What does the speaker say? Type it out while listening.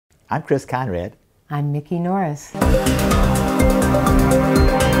I'm Chris Conrad. I'm Mikki Norris.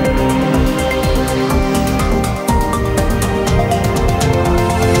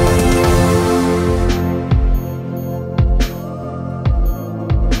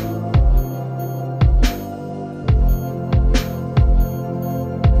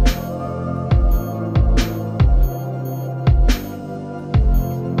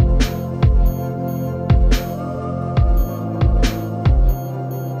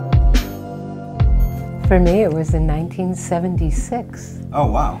 For me, it was in 1976. Oh,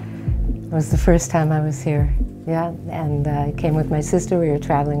 wow. It was the first time I was here, yeah. And I came with my sister. We were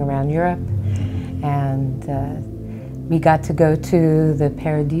traveling around Europe, and we got to go to the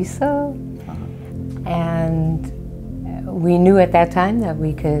Paradiso, and we knew at that time that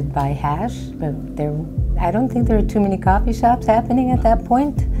we could buy hash, but I don't think there were too many coffee shops happening at that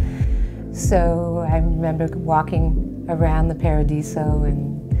point. So I remember walking around the Paradiso and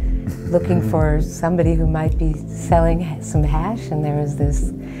looking for somebody who might be selling some hash, and there was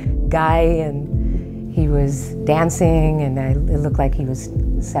this guy, and he was dancing, and it looked like he was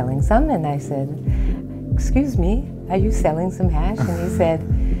selling some, and I said, "Excuse me, are you selling some hash?" And he said,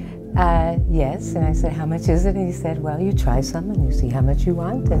 "Yes." And I said, "How much is it?" And he said, "Well, you try some and you see how much you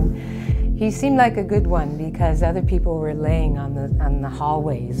want." And he seemed like a good one because other people were laying on the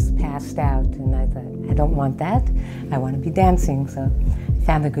hallways, passed out, and I thought, I don't want that. I want to be dancing, so I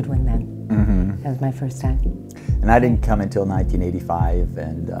found a good one then. That was my first time. And I didn't come until 1985,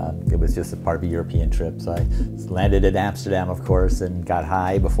 and it was just a part of a European trip. So I landed in Amsterdam, of course, and got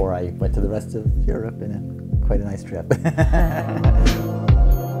high before I went to the rest of Europe, and quite a nice trip.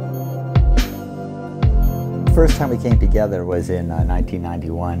 First time we came together was in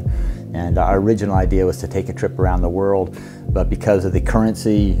 1991, and our original idea was to take a trip around the world, but because of the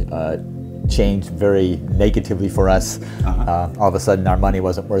currency changed very negatively for us, all of a sudden our money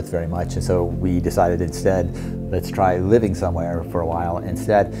wasn't worth very much, and so we decided instead, let's try living somewhere for a while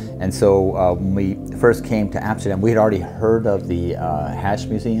instead. And so when we first came to Amsterdam, we had already heard of the Hash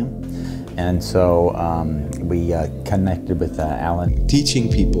Museum, and so we connected with Alan. Teaching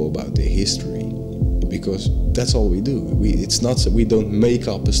people about their history, because that's all we do. It's not, we don't make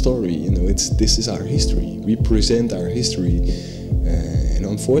up a story, you know, this is our history. We present our history, and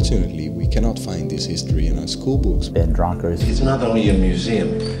unfortunately we cannot find this history in our school books. And Dronkers. It's not only a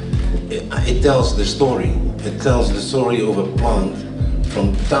museum, it tells the story. It tells the story of a plant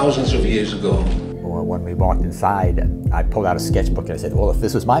from thousands of years ago. When we walked inside, I pulled out a sketchbook and I said, well, if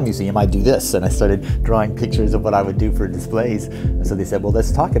this was my museum, I'd do this. And I started drawing pictures of what I would do for displays. And so they said, well,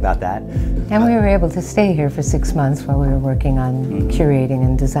 let's talk about that. And we were able to stay here for 6 months while we were working on curating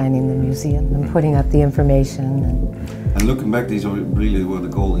and designing the museum and putting up the information. And looking back, these really were the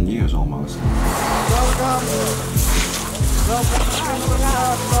golden years almost. Welcome.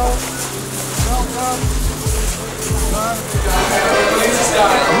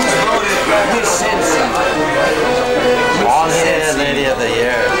 Long-haired lady of the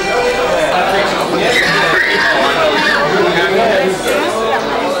year.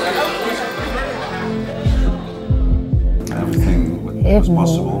 Everything was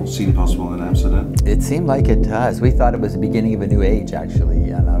possible, seemed possible in Amsterdam. It seemed like it does. We thought it was the beginning of a new age, actually,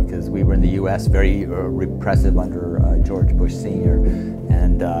 you know, because we were in the U.S., very repressive under George Bush Sr.,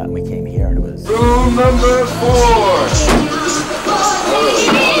 and we came here and it was... Room number 4!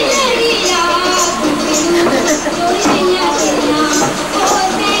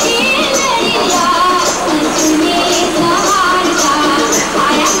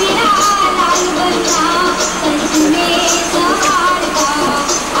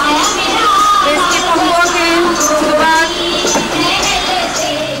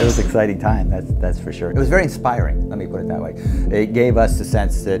 It was an exciting time, that's for sure. It was very inspiring, let me put it that way. It gave us the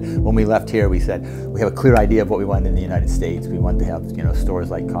sense that when we left here, we said, we have a clear idea of what we wanted in the United States. We wanted to have, you know, stores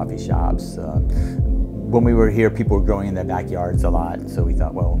like coffee shops. When we were here, people were growing in their backyards a lot, so we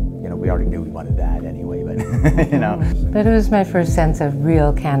thought, well, you know, we already knew we wanted that anyway, but, you know. But it was my first sense of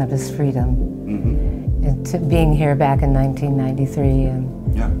real cannabis freedom. And being here back in 1993 and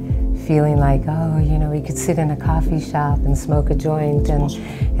feeling like, oh, you know, we could sit in a coffee shop and smoke a joint, and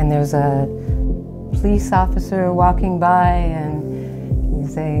there's a police officer walking by and you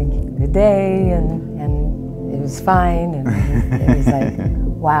say, good day, and it was fine, and it was like,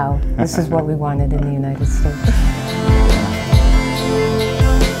 wow, this is what we wanted in the United States.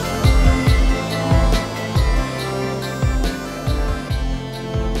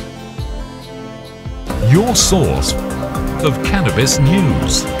 Your source of cannabis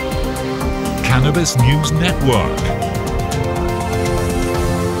news. Cannabis News Network.